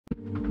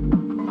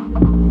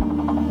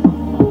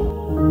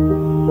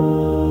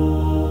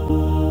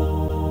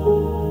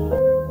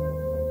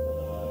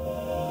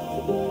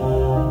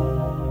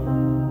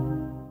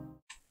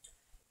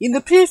In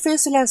the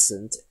previous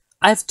lesson,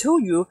 I've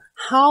told you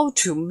how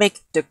to make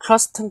the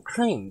custom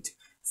claim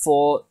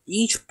for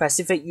each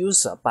specific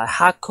user by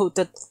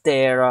hard-coded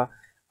their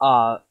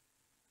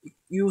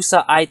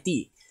user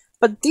ID.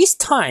 But this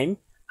time,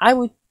 I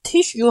will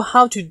teach you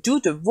how to do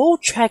the role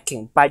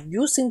checking by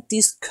using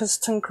this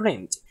custom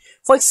claim.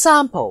 For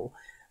example,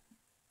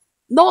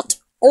 not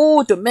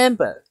all the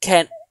members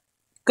can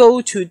go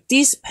to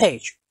this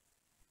page.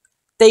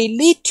 They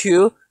need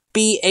to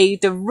be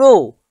the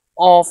role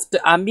of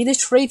the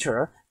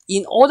administrator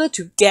in order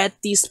to get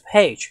this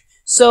page.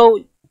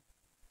 So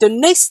the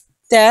next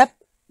step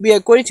we are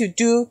going to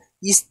do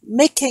is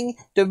making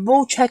the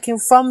role checking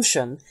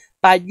function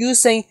by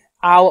using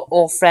our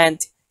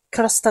offend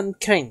custom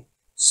claim.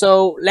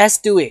 So let's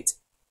do it.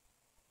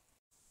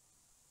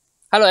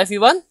 Hello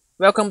everyone,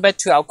 welcome back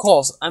to our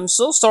course. I'm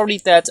so sorry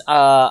that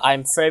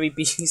I'm very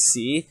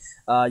busy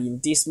in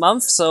this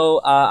month,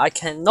 so I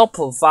cannot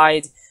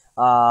provide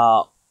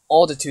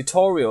all the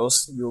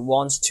tutorials you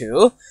want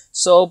to.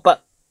 So,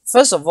 but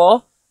first of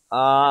all,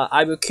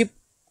 I will keep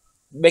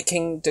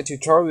making the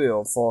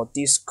tutorial for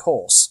this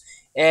course,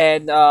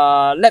 and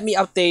let me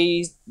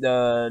update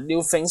the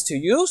new things to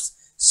use.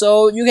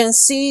 So you can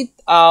see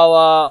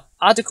our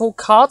article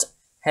card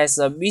has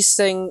a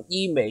missing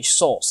image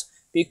source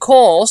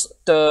because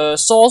the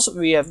source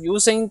we have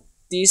using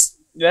this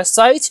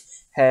website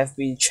have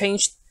been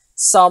changed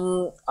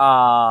some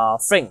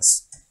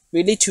things.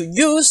 We need to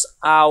use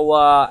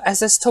our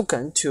access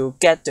token to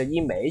get the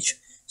image.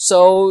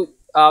 So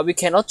we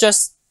cannot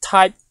just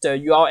type the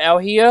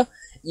URL here.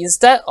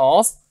 Instead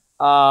of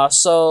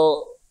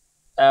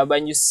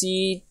when you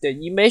see the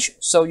image,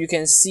 so you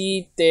can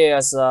see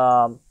there's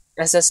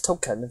access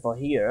token for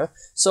here.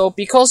 So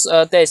because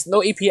there is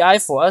no API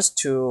for us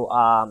to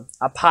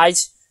apply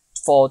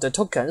for the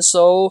token,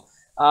 so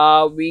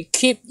we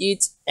keep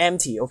it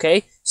empty.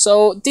 Okay,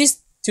 so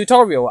this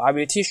tutorial I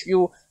will teach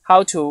you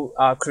how to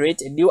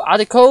create a new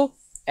article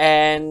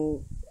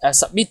and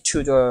submit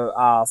to the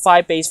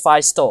Firebase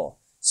Firestore.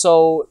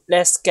 So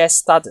let's get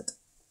started.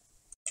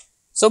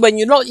 So when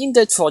you log in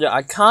for your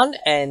account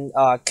and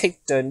click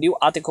the new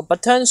article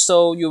button,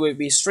 so you will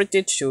be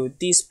restricted to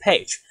this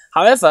page.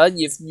 However,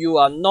 if you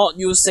are not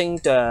using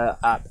the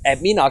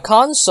admin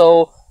account,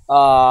 so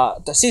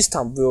the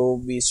system will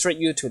restrict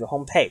you to the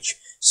home page.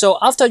 So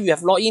after you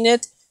have logged in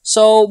it,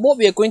 so what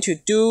we are going to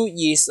do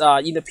is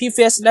in the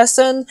previous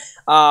lesson,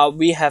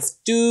 we have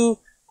do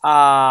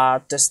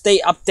the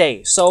state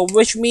update. So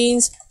which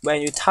means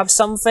when you type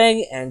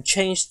something and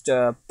change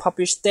the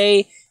published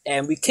date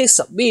and we click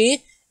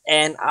submit,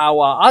 and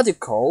our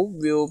article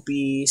will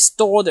be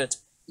stored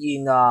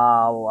in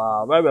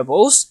our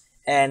variables,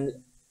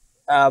 and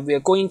we are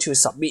going to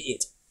submit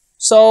it.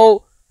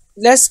 So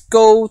let's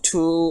go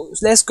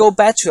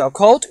back to our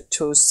code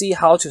to see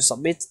how to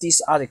submit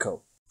this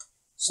article.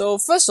 So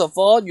first of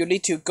all, you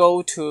need to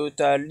go to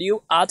the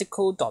new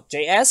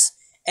article.js,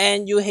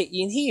 and you hit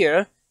in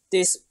here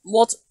this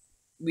what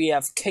we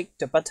have clicked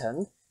the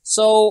button.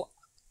 So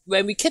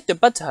when we click the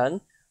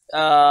button,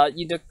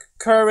 in the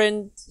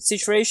current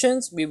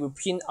situations, we will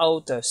print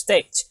out the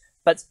state.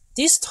 But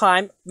this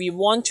time we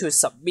want to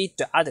submit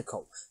the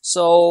article.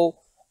 So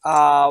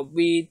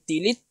we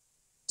delete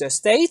the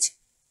state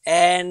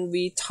and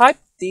we type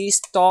this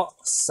dot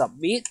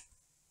submit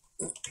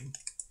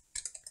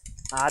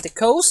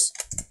articles,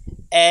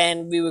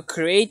 and we will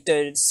create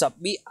the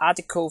submit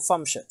article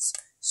functions.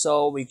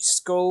 So we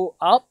scroll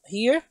up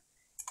here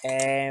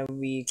and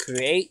we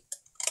create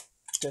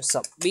the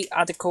submit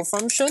article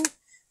function.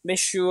 Make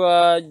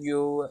sure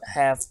you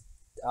have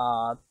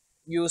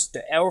used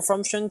the arrow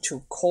function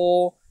to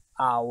call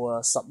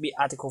our submit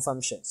article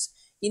functions.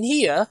 In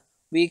here,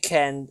 we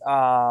can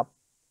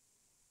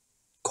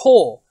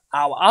call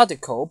our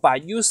article by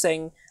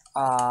using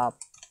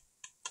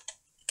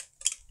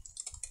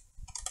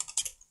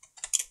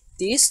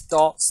this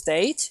dot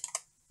state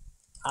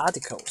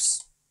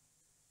articles.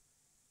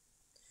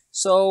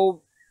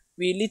 So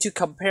we need to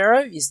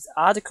compare is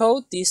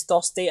article, this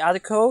dot state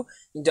article.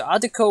 In the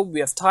article, we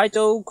have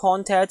title,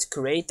 content,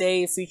 create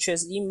date,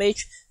 features,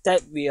 image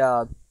that we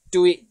are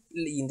doing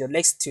in the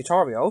next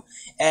tutorial,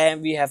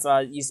 and we have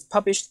is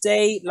published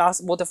date,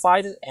 last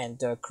modified, and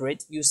the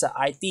create user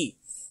ID.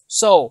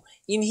 So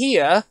in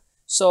here,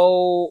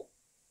 so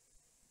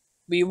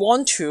we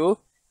want to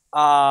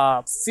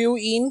fill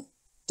in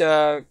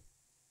the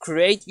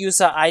create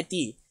user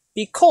ID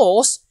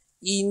because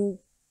in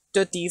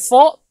the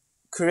default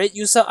create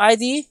user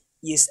ID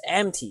is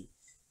empty.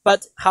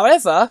 But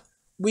however,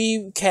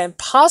 we can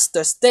pass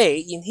the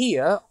state in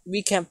here.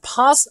 We can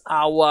pass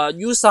our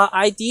user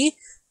ID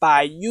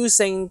by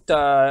using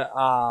the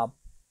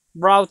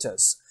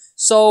routers.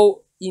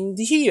 So in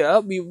here,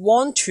 we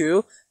want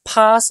to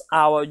pass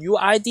our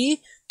UID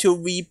to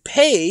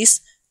replace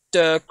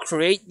the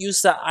create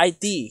user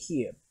ID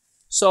here.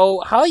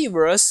 So how it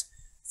works,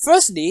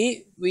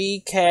 firstly, we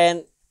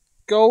can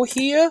go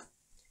here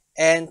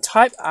and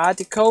type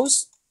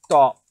articles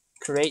dot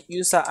create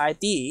user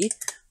ID.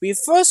 We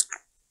first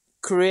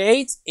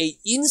create an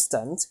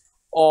instance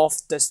of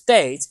the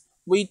state.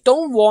 We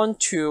don't want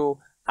to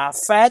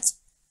affect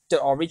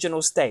the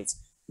original state.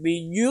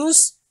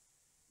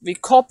 We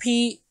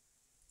copy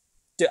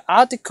the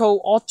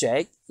article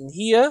object in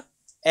here,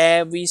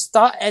 and we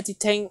start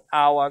editing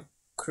our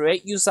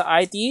create user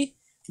ID,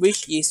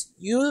 which is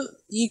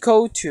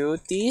equal to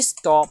this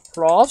dot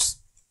props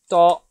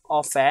dot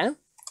offend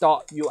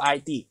dot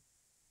uid.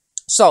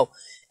 So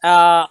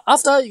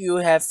after you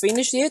have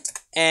finished it,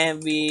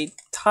 and we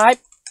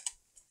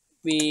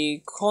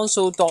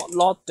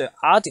console.log the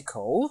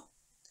article.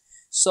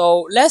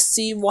 So let's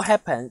see what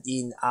happened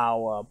in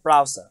our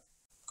browser.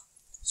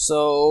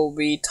 So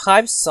we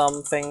type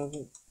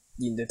something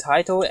in the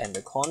title and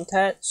the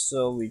content.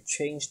 So we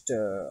change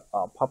the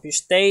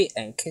publish date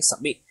and click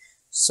submit.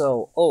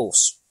 So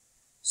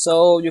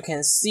so you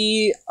can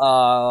see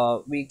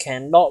we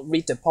cannot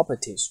read the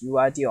properties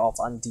UID of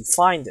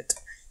undefined.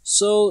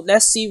 So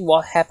let's see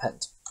what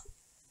happened.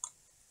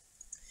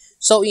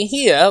 So in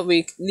here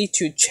we need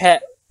to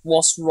check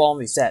what's wrong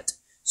with that.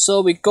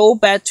 So we go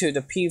back to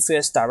the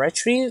previous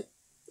directory,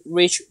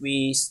 which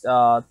is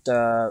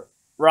the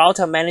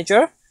router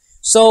manager.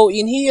 So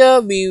in here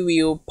we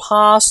will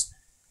pass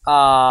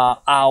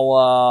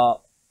our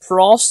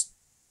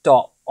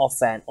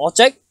props.offend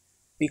object,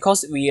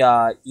 because we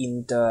are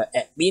in the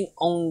admin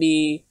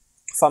only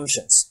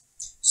functions.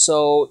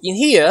 So in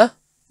here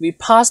we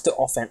pass the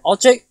offend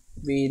object,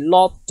 we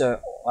log the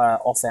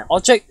offend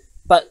object,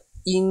 but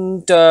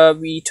in the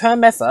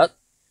return method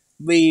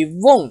we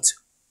won't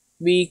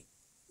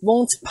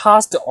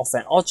pass the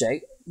offend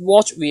object.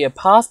 What we have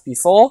passed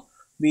before,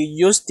 we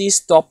use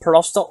this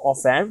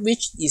 .props.offend,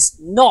 which is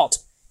not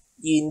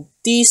in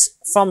this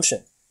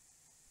function.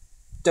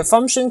 The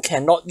function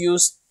cannot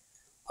use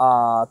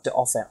the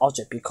offend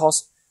object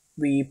because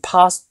we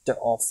pass the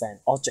offend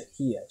object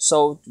here.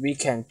 So we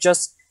can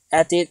just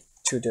add it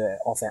to the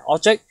offend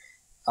object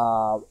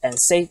and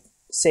save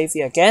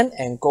it again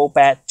and go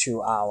back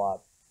to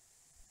our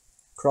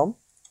Chrome.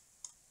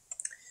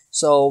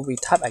 So we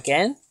type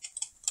again.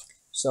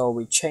 So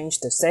we change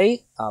the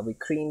state, we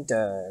clean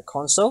the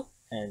console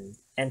and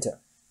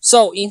enter.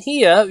 So in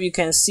here you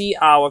can see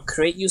our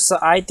create user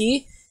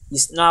ID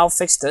is now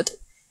fixed,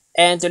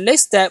 and the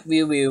next step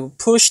we will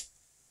push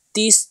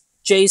this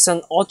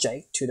JSON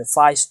object to the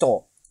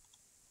Firestore.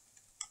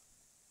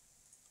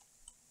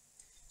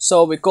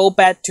 So we go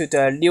back to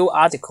the new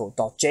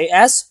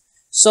article.js.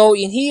 So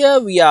in here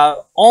we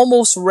are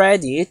almost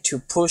ready to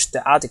push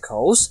the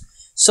articles.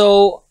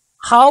 So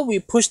how we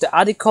push the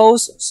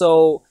articles?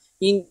 So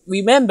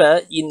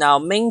remember in our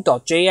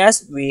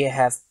main.js we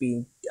have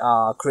been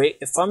create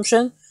a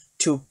function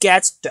to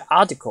get the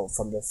article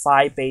from the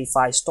Firebase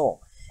Firestore,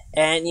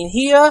 and in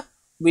here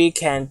we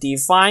can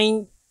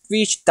define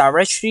which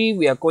directory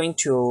we are going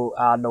to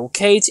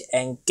locate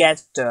and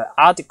get the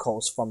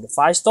articles from the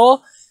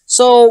Firestore.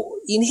 So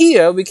in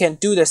here we can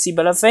do the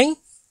similar thing.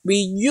 We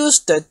use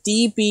the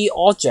db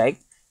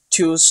object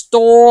to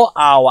store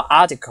our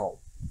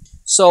article.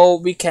 So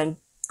we can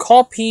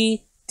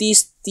copy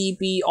this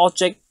db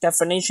object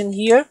definition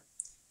here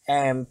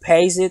and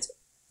paste it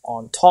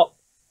on top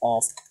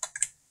of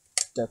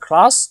the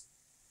class.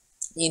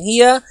 In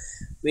here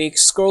we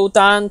scroll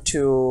down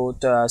to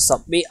the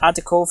submit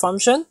article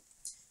function.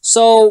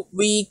 So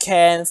we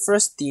can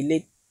first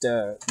delete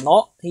the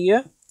not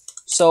here.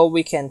 So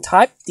we can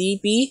type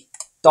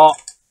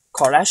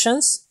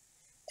db.collections,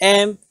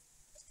 and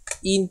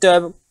in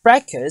the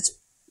bracket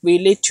we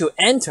need to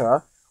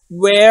enter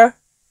where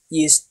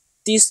is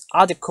this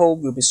article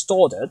will be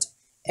stored,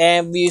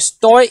 and we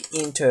store it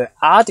into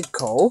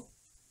article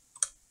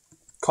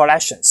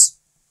collections.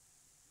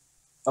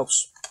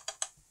 Oops.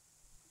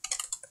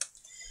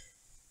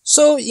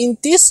 So in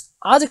this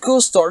article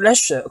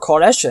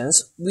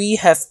collections we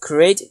have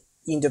created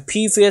in the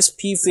previous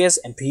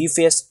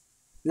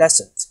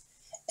lessons,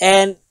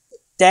 and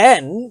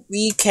then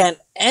we can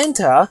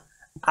enter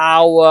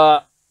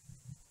our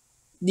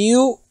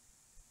new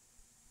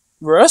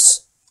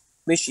verse,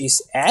 which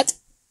is add.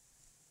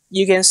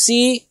 You can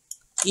see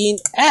in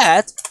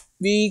add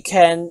we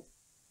can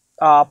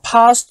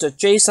pass the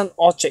JSON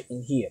object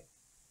in here.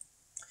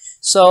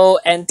 So,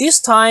 and this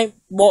time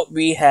what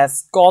we have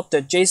got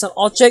the JSON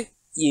object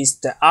is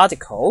the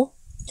article.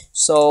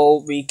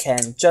 So we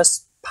can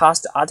just pass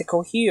the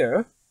article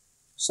here.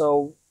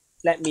 So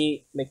let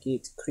me make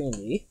it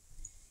cleanly.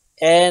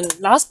 And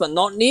last but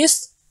not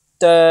least,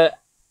 the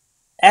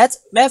add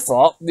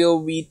method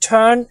will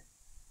return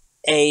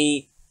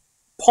a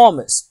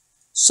promise.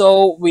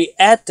 So we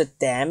add the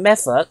then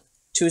method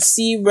to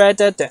see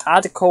whether the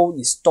article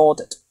is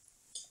stored.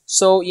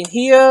 So in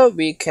here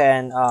we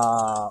can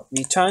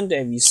return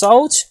the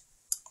result,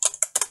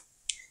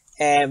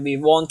 and we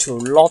want to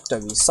log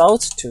the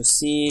result to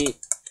see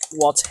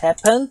what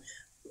happened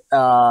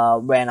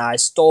when I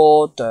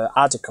store the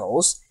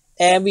articles,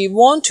 and we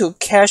want to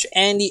catch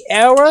any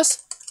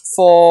errors.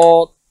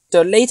 For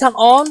the later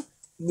on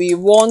we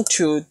want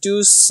to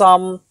do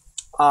some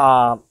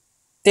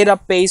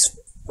database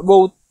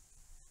role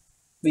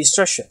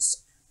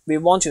restrictions. We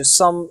want to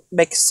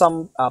make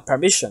some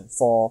permission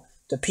for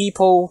the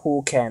people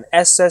who can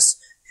add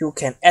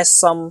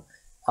some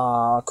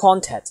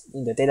content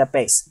in the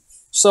database.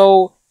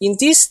 So in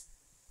this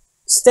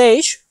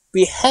stage,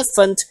 we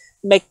haven't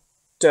made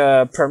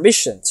the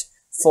permissions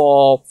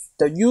for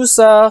the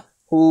user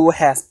who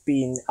have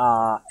been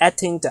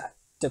adding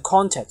the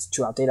content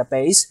to our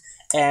database,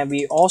 and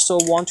we also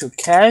want to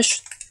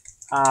cache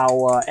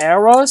our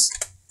errors.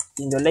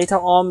 In the later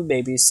on,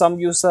 maybe some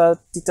user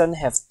didn't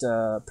have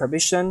the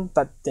permission,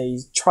 but they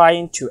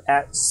trying to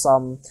add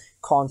some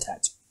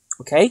content.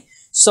 Okay,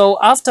 so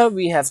after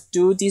we have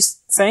do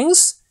these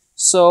things,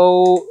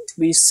 so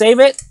we save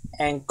it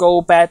and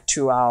go back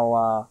to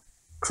our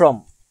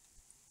Chrome.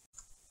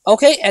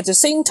 Okay, at the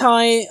same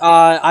time,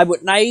 I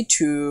would like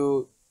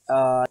to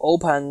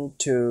open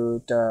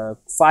to the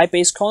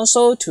Firebase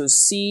console to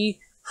see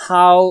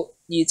how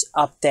it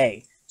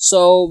updates.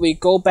 So we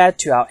go back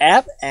to our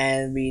app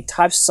and we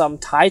type some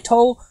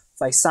title.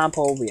 For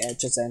example, we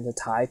just enter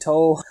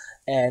title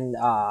and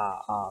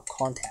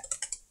content.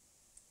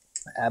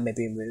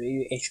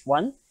 Maybe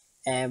H1,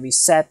 and we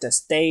set the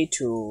state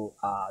to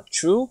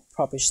true,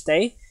 publish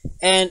state.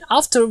 And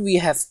after we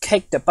have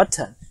clicked the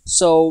button,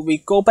 so we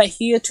go back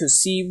here to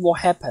see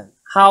what happened,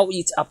 how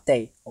it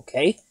update.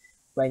 Okay,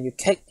 when you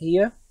click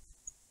here,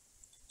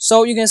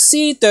 so you can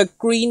see the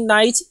green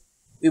light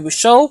it will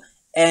show,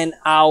 and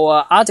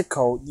our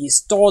article is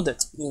stored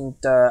in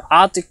the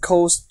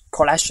articles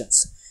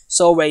collections.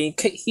 So when you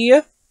click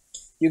here,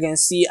 you can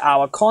see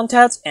our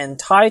content and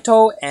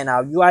title and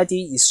our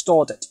UID is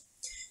stored.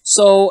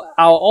 So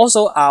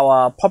also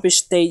our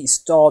publish date is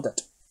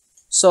stored.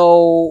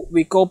 So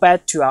we go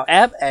back to our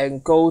app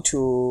and go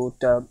to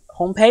the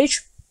home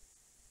page.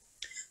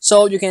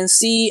 So you can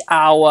see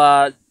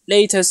our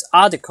latest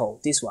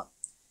article, this one.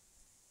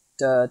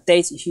 The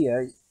date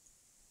here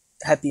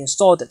have been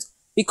stored.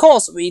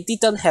 Because we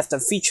didn't have the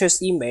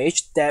features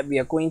image that we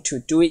are going to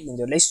do it in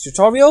the next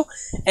tutorial,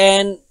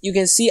 and you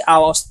can see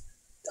our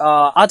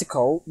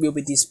article will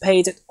be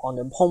displayed on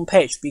the home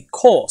page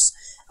because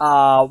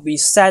we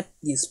set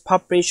its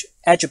publish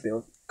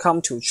attribute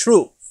come to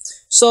true.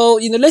 So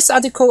in the next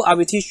article, I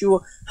will teach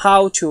you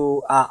how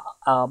to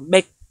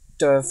make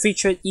the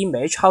featured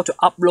image, how to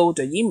upload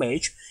the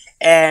image,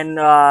 and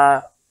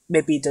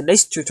maybe the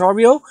next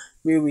tutorial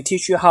we will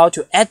teach you how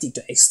to edit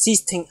the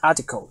existing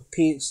article.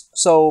 Please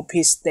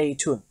stay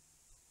tuned.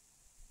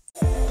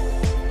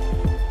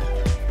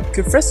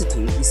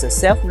 Clipversity is a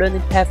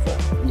self-learning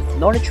platform with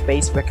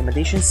knowledge-based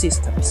recommendation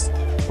systems,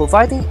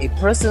 providing a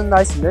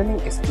personalized learning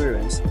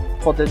experience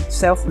for the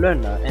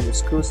self-learner and the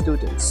school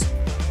students.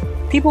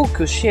 People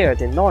could share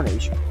their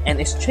knowledge and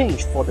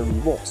exchange for the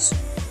rewards.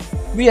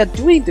 We are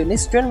doing the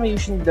next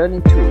generation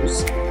learning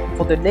tools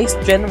for the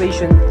next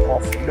generation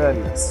of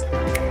learners.